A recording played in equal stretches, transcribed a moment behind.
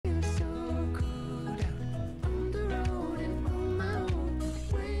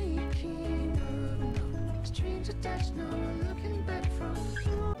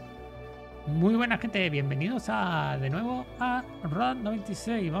Muy buena gente, bienvenidos de nuevo a Road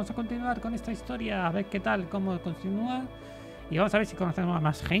 96. Vamos a continuar con esta historia, a ver qué tal, cómo continúa. Y vamos a ver si conocemos a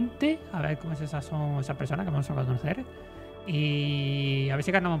más gente, a ver cómo es esa persona que vamos a conocer. Y a ver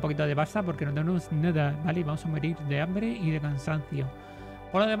si ganamos un poquito de pasta porque no tenemos nada, ¿vale? Y vamos a morir de hambre y de cansancio.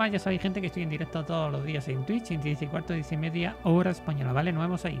 Por lo demás, ya sabéis, gente, que estoy en directo todos los días en Twitch, en 10 y cuarto, 10 y media, hora española, ¿vale? Nos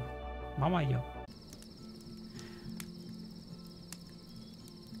vemos ahí. Vamos a ello.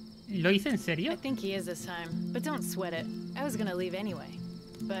 ¿Lo hice en serio? I think he is this time, but don't sweat it. I was gonna leave anyway,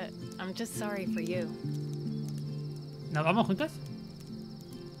 but I'm just sorry for you. ¿Nos vamos juntas?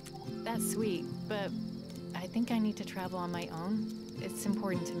 That's sweet, but I think I need to travel on my own. It's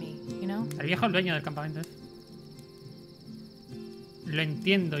important to me, you know? El viejo es dueño del campamento. Lo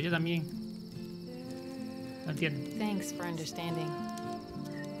entiendo, yo también. Lo entiendo. Thanks for understanding.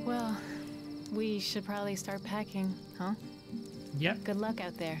 Well, we should probably start packing, huh? Yeah. Good luck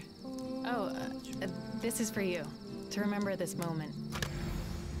out there. Oh, this is for you, to remember this moment.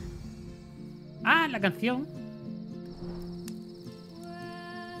 Ah, la canción.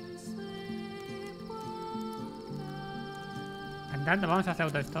 Andando, vamos a hacer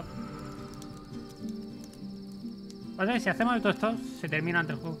autostop. Vale, si hacemos autostop, se termina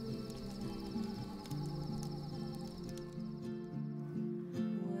antes el juego.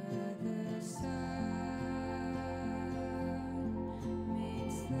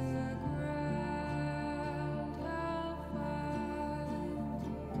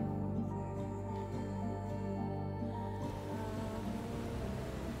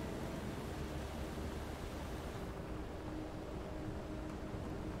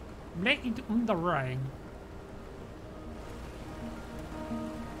 Make it on the rain.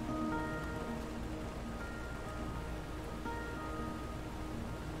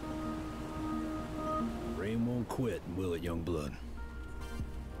 Rain won't quit, will it, young blood?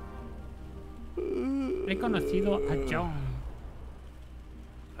 He conocido a John.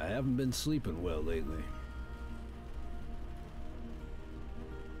 I haven't been sleeping well lately.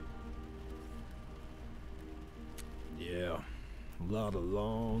 Yeah, a lot of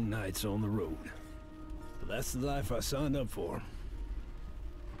long nights on the road. But that's the life I signed up for.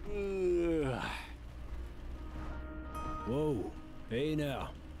 Whoa, hey now.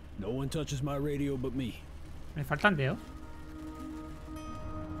 No one touches my radio but me. Me faltan dedos.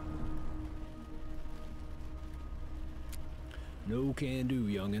 No can do,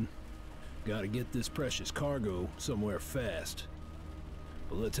 youngin'. Gotta get this precious cargo somewhere fast.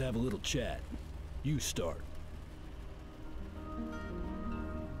 But let's have a little chat. You start.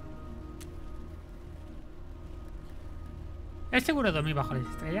 ¿Es seguro dormir bajo las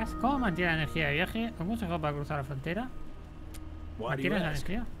estrellas? ¿Cómo mantiene la energía de viaje? ¿Un consejo para cruzar la frontera? Why do you ¿Mantienes la ask?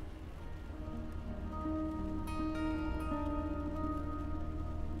 energía?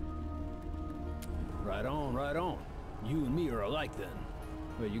 Right on, right on. You and me are alike then.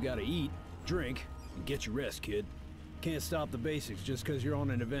 But you gotta eat, drink, and get your rest, kid. Can't stop the basics just because you're on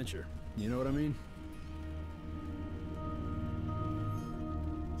an adventure. You know what I mean?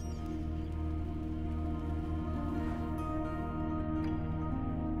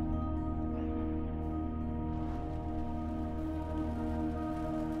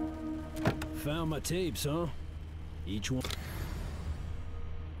 Found my tapes, huh? Each one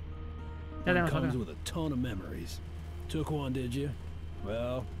Ya tenemos comes otra. with a ton of memories. Took one, did you?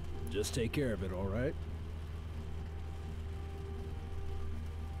 Well, just take care of it, all right?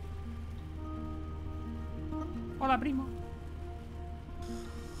 Hola, primo.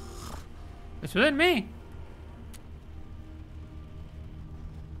 ¡Ayúdenme!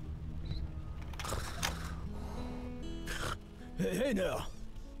 Hey now.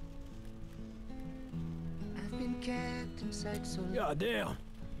 I've been kept inside so long. God damn.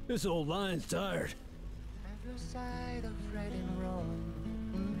 This old line's tired. I've lost sight of right and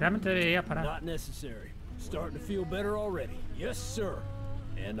wrong. Realmente debería parar. Not necessary. Starting to feel better already. Yes, sir.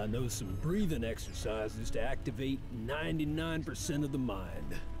 And I know some breathing exercises to activate 99% of the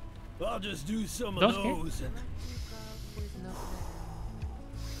mind. I'll just do some of ¿Dos qué? those and...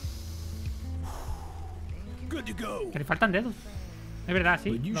 Good to go. Que le faltan dedos. Es verdad,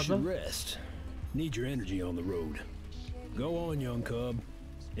 sí. But you Los should dos. rest. Need your energy on the road. Go on, young cub.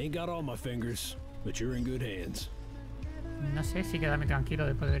 Ain't got all my fingers, but you're in good hands. No sé si quedarme tranquilo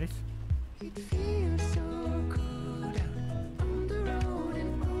después de ver eso. It feels so good out on the road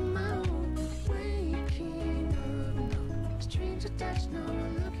and on my own. Waking up now, strange touch now,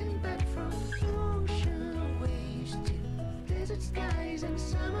 looking back from ocean waves to desert skies and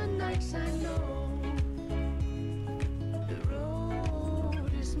summer nights. I know the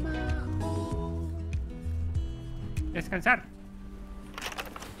road is my home. Descansar.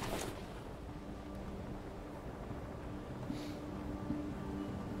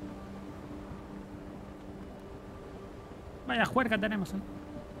 Vaya juerga tenemos, ¿eh?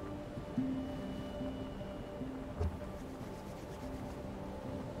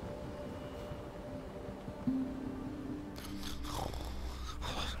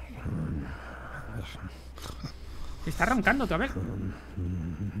 Está roncando tú, a ver.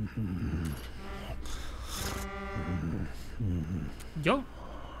 Yo,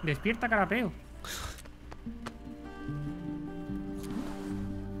 despierta carapeo.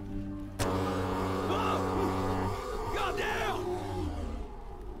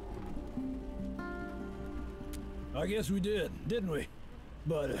 I guess we did, didn't we?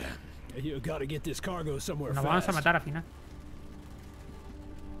 But you gotta get this cargo somewhere Nos fast. vamos a matar al final.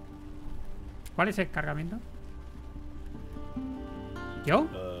 ¿Cuál es el cargamento? ¿Yo?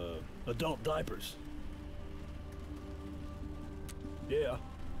 Adult diapers. Yeah,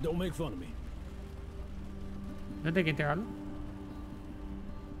 don't make fun of me. ¿No tengo que entregarlo?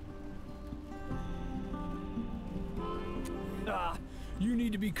 Ah, you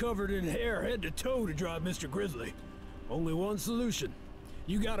need to be covered in hair head to toe to drive Mr. Grizzly. Only one solution.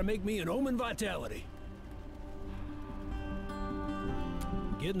 You gotta make me an Omen Vitality.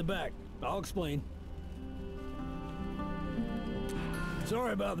 Get in the back. I'll explain.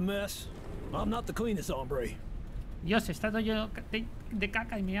 Sorry about the mess. I'm not the cleanest hombre. Dios, está todo lleno de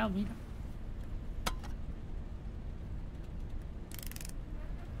caca y meado, mira.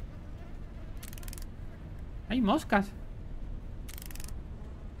 Hay moscas.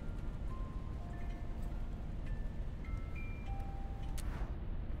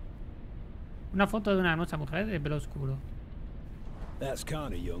 Una foto de una hermosa mujer de pelo oscuro. That's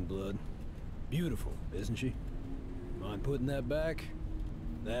Connie, young blood. Beautiful, isn't she? Mind putting that back?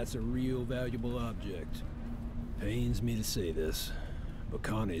 That's a real valuable object. Pains me to say this, but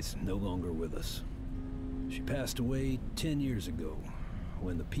Connie's no longer with us. She passed away 10 years ago,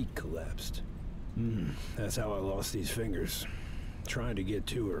 when the peak collapsed. That's how I lost these fingers, trying to get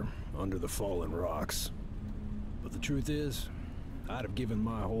to her under the fallen rocks. But the truth is, I'd have given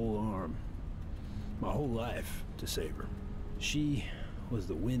my whole arm, my whole life to save her. She was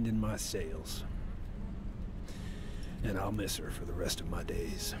the wind in my sails. And I'll miss her for the rest of my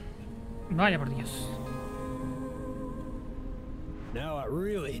days. Vaya por Dios. Now I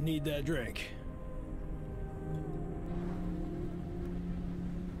really need that drink.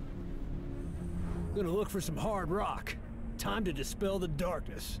 Gonna look for some hard rock. Time to dispel the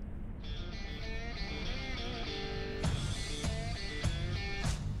darkness.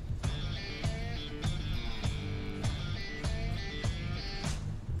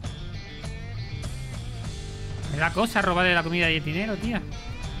 Me da cosa robarle la comida y el dinero, tía.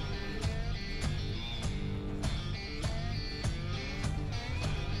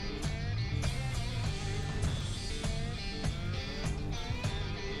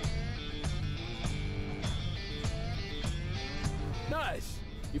 Nice.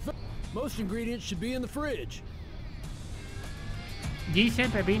 Most ingredients should be in the fridge. Gise,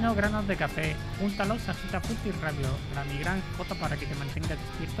 pepino, granos de café. Júntalos, agita fuerte y rápido. La mi gran jota para que te mantengas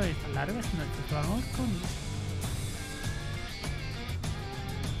despierto de estas largas noches. Vamos con...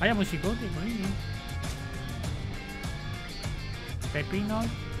 Vaya musicote, muy bien. Pepino,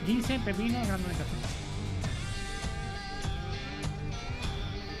 ginseng, pepino, grano de café.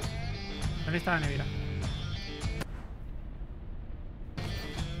 ¿Dónde está la nevera?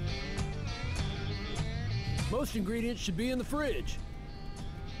 Most ingredients should be in the fridge.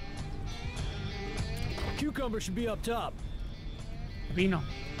 Cucumber should be up top. Pepino.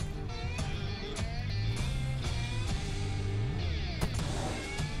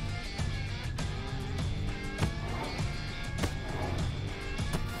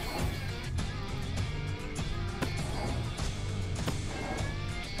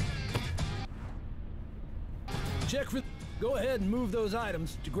 Check for... Go ahead and move those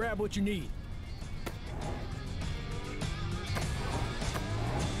items to grab what you need.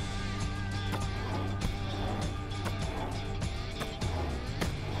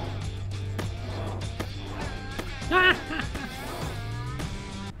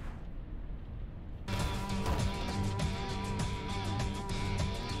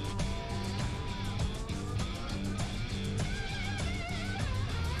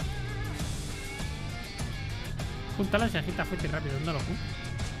 Júntalas y agita fuerte y rápido. ¿Dónde lo junto?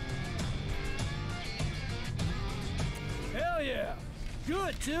 Hell yeah!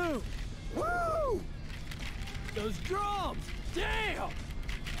 Good too! Woo! Those drums! Damn!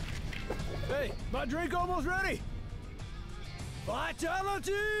 Hey, my drink almost ready!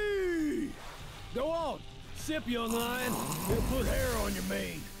 Vitality! Go on! Sip, young lion. We'll put hair on your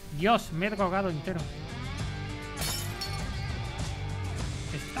mane. Dios, me he drogado entero.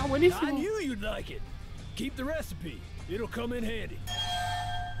 Está buenísimo. I knew you'd like it. Keep the recipe. It'll come in handy.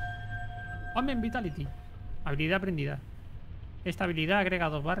 Omen Vitality. Habilidad aprendida. Esta habilidad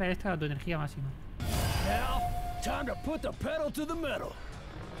agrega 2 barras extra a tu energía máxima. Now, time to put the pedal to the metal.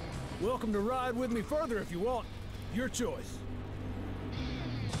 Welcome to ride with me further if you want. Your choice.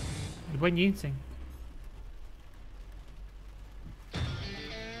 El buen ginseng.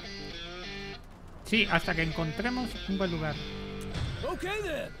 Sí, hasta que encontremos un buen lugar. Okay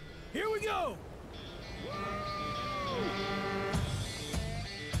then. Here we go.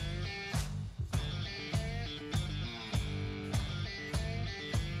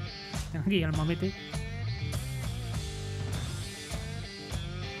 Tengo que ir al momete.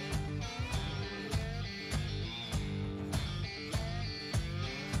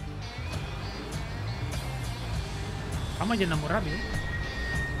 Vamos yendo muy rápido.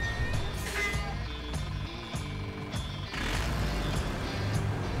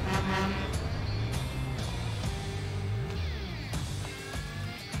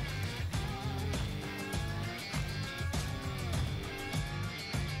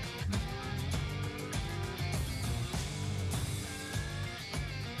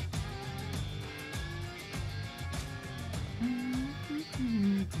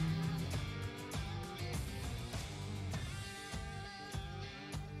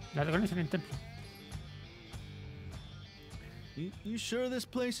 Ladrones en el templo. You sure this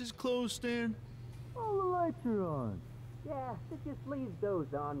place is closed, Stan? All the lights are on. Yeah, it just leaves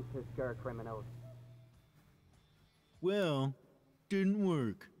those on to scare criminals. Well, didn't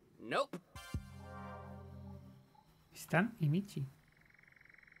work. Nope. Stan y Michi.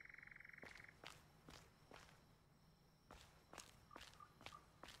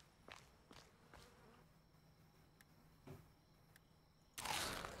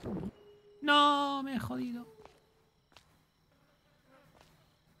 No, me he jodido.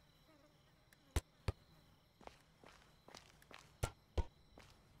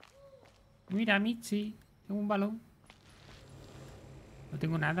 Mira, Michi, tengo un balón. No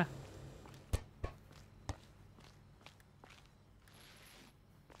tengo nada.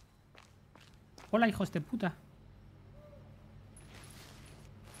 Hola, hijos de puta.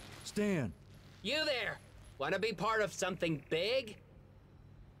 Stan. You there! Wanna be part of something big?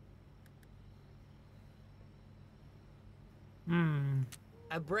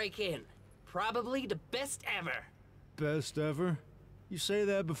 A break-in. Probably the best ever. Best ever? You say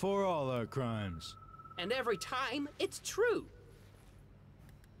that before all our crimes. And every time, it's true.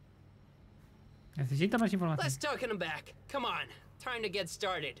 Necesito más información. Let's token him back. Come on. Time to get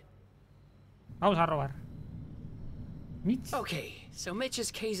started. Vamos a robar. Mitch. Okay, so Mitch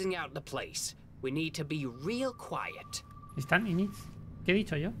is casing out the place. We need to be real quiet. Stan y Mitch. ¿Qué he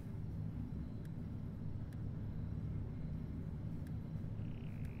dicho yo?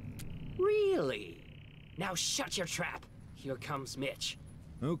 Really? Now shut your trap. Here comes Mitch.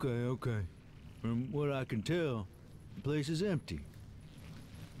 Okay. From what I can tell, the place is empty.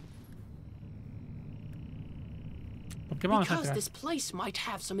 ¿Por qué vamos Because atrás? this place might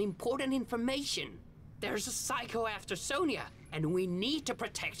have some important information. There's a psycho after Sonia, and we need to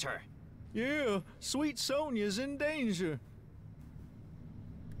protect her. Yeah, sweet Sonia's in danger.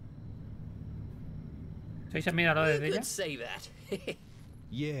 ¿Sois admiradores de You ella? could say that.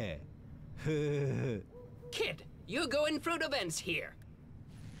 Yeah. Kid, you go in through the vents here.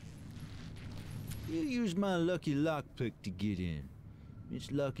 You used my lucky lockpick to get in. It's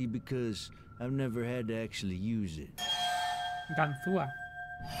lucky because I've never had to actually use it. Ganzúa.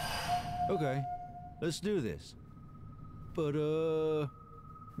 Okay, let's do this. But,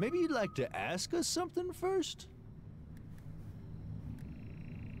 maybe you'd like to ask us something first?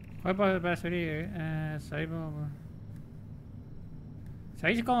 Para subir,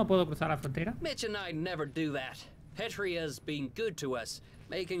 ¿sabéis cómo puedo cruzar la frontera? Mitch and I never do that. Petria's been good to us,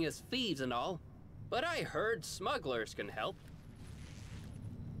 making us thieves and all. But I heard smugglers can help.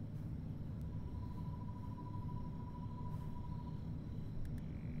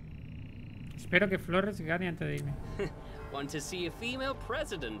 Espero que Flores gane antes de irme. Want to see a female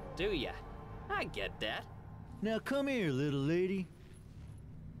president, do ya? I get that. Now come here, little lady.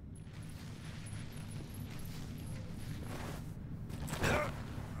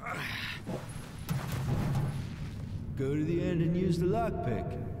 Go to the end and use the lockpick.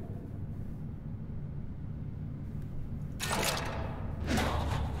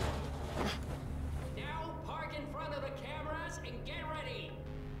 Now park in front of the cameras and get ready.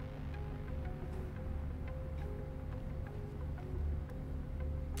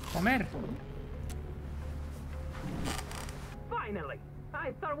 Comer. Finally!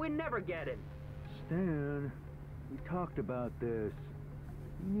 I thought we'd never get it. Stan, we talked about this.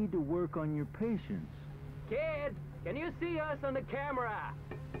 You need to work on your patience. Kid, can you see us on the camera?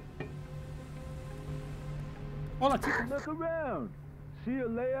 Hola, chicos. Look around. See a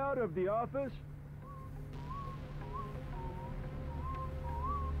layout of the office?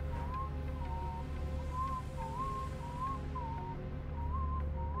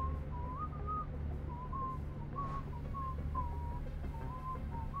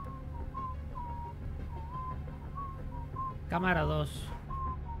 Cámara 2.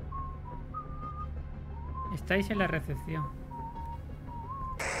 Estáis en la recepción.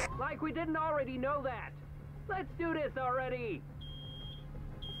 Like we didn't already know that. Let's do this already.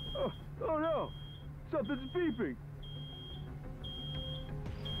 Oh no! Something's beeping.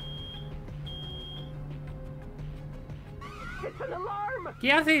 It's an alarm!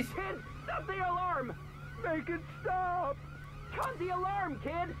 ¿Qué haces? Kid, stop the alarm! Make it stop! Cut the alarm,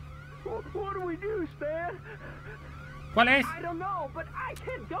 kid! What do we do, Stan? ¿Cuál es? I don't know, but I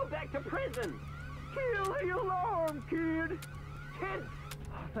can't go back to prison! Kill the alarm, kid! Kid,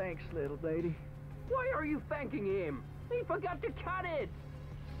 Oh, thanks, little lady. why are you thanking him? He forgot to cut it!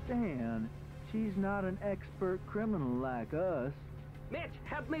 Stan, she's not an expert criminal like us. Mitch,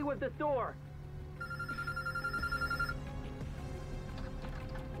 help me with this door!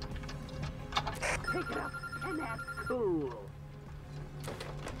 Pick it up, and that's cool.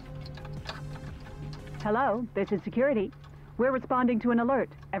 Hello, this is security. We're responding to an alert.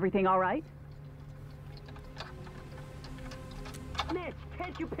 Everything all right? Mitch,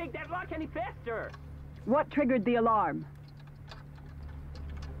 can't you pick that lock any faster? What triggered the alarm?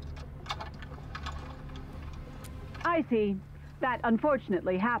 I see. That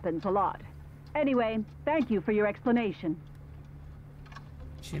unfortunately happens a lot. Anyway, thank you for your explanation.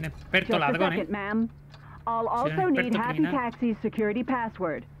 Soy un experto Just a ladrón, second, ma'am. I'll also un need experto Happy criminal. Taxi's security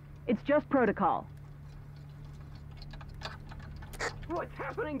password. It's just protocol. What's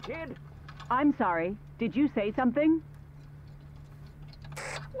happening, kid? I'm sorry. Did you say something?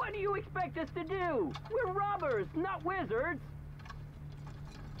 What do you expect us to do? We're robbers, not wizards.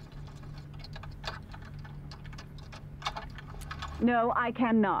 No, I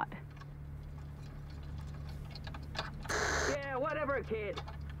cannot. Yeah, whatever, kid.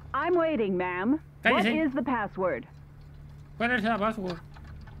 I'm waiting, ma'am. What Cállese. is the password? ¿Cuál es la password?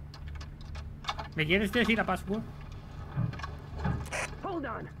 ¿Me quieres decir la password? Hold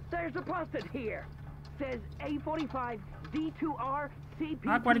on. There's a post-it here. Says A45 D2R CP.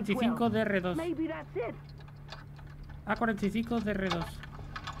 A45 DR2. Maybe that's it. A45 DR2.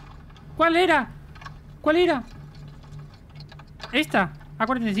 ¿Cuál era? ¿Cuál era? Esta.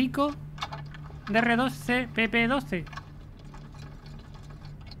 A45 DR2 PP12.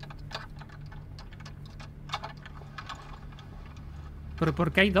 ¿Pero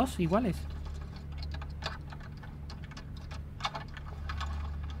por qué hay dos iguales?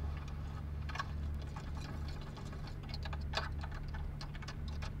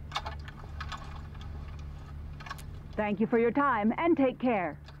 Thank you for your time and take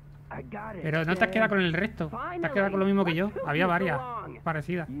care. I got it. Pero no te has quedado con el resto. Te has quedado con lo mismo que yo. Había varias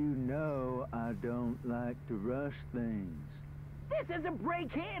parecidas. You know I don't like to rush things. This is a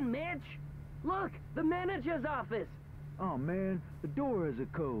break-in, Mitch. Look, the manager's office. Oh man, the door has a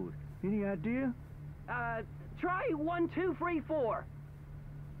code. Any idea? Try 1, 2, 3, 4.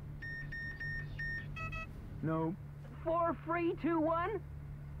 No. 4, 3, 2, 1.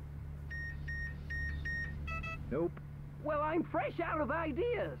 Nope. Well, I'm fresh out of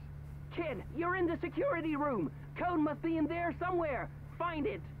ideas. Kid, you're in the security room. Code must be in there somewhere. Find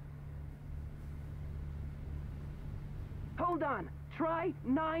it. Hold on. Try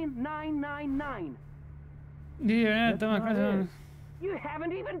 9999. Yeah, toma That's not casa. it. You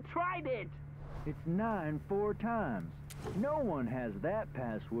haven't even tried it. It's 9 4 times. No one has that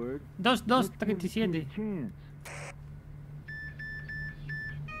password. 2237. Let's give it a chance.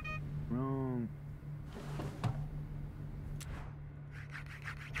 Wrong.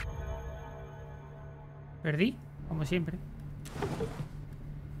 Perdí, como siempre.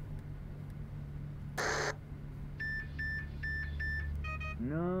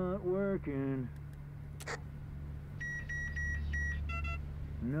 Not working.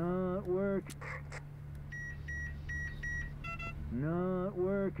 Not work. Not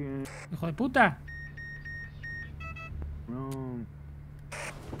working. Hijo de puta. Wrong.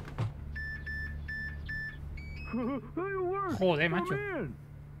 It worked. Joder, I'm macho. in.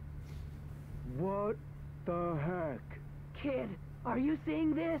 What the heck? Kid, are you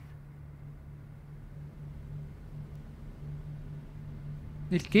seeing this?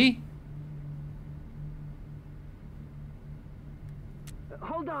 ¿El qué?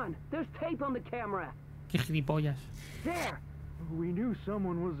 Hold on. There's tape on the camera. Qué gilipollas. There. We knew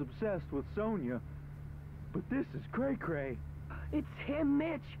someone was obsessed with Sonia, but this is cray-cray. It's him,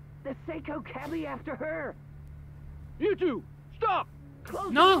 Mitch. The Seiko cabbie after her. You two, stop!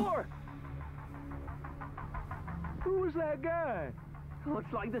 Close No. the door. Who was that guy?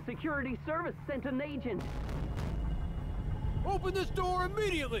 Looks like the security service sent an agent. Open this door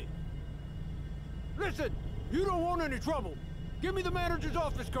immediately! Listen, you don't want any trouble. Give me the manager's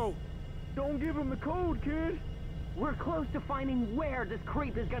office code. Don't give him the code, kid. We're close to finding where this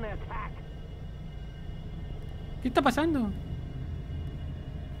creep is gonna attack. ¿Qué está pasando?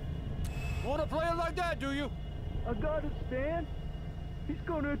 Wanna play it like that, do you? I got it, Stan. He's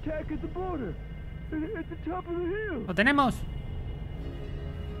gonna attack at the border. At the top of the hill. Lo tenemos.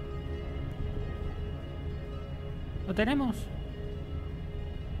 Lo tenemos.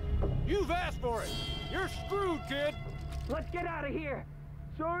 You've asked for it. You're screwed, kid. Let's get out of here.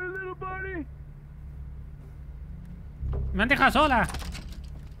 Sorry, little buddy. Me han dejado sola.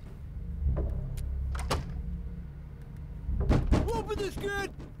 Open this, kid.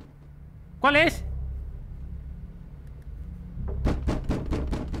 ¿Cuál es?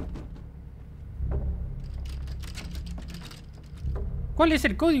 ¿Cuál es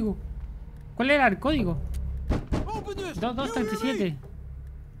el código? ¿Cuál era el código? Open this. 2237.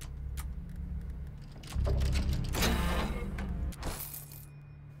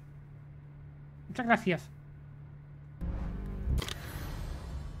 Muchas gracias.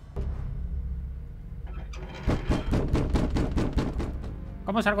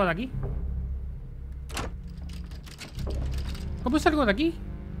 ¿Cómo salgo de aquí? ¿Cómo salgo de aquí?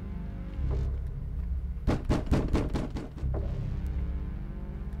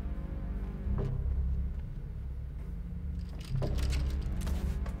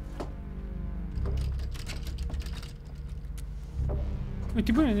 Me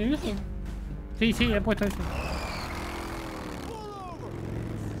estoy poniendo nervioso. Sí, sí, he puesto eso.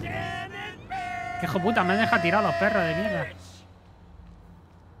 ¡Qué hijo puta! Me han dejado tirar los perros de mierda.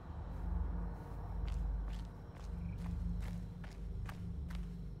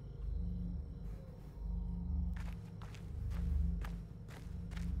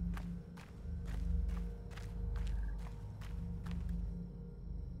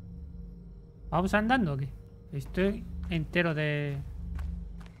 ¿Vamos andando o qué? Estoy entero de...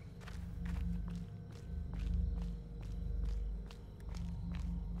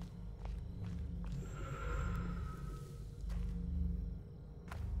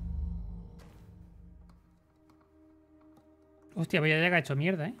 Hostia, voy a llegar hecho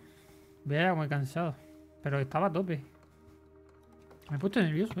mierda, ¿eh? Voy a llegar muy cansado. Pero estaba a tope. Me he puesto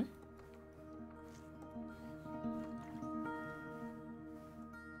nervioso, ¿eh?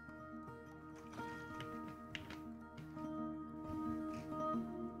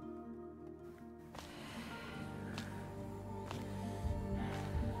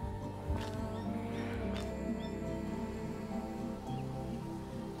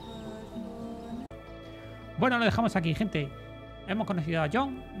 Bueno, lo dejamos aquí, gente. Hemos conocido a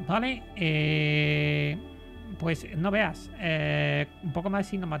John, ¿vale? Pues no veas. Un poco más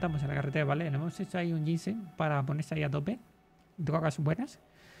si nos matamos en la carretera, ¿vale? Le hemos hecho ahí un ginseng para ponerse ahí a tope. Drogas buenas.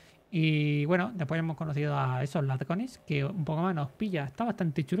 Y bueno, después hemos conocido a esos ladrones que un poco más nos pilla. Está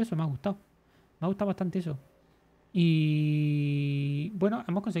bastante chulo eso, me ha gustado. Me ha gustado bastante eso. Y bueno,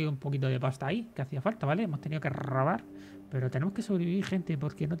 hemos conseguido un poquito de pasta ahí, que hacía falta, ¿vale? Hemos tenido que robar. Pero tenemos que sobrevivir, gente,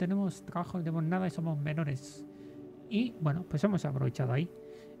 porque no tenemos trabajo, no tenemos nada y somos menores. Y bueno, pues hemos aprovechado ahí.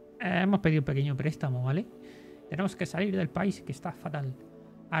 Hemos pedido un pequeño préstamo, ¿vale? Tenemos que salir del país, que está fatal.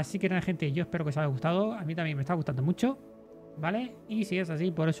 Así que nada, gente, yo espero que os haya gustado. A mí también me está gustando mucho, ¿vale? Y si es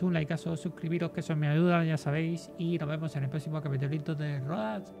así, por eso un likeazo, suscribiros, que eso me ayuda, ya sabéis. Y nos vemos en el próximo capítulo de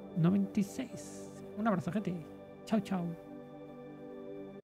Road 96. Un abrazo, gente. Chao, chao.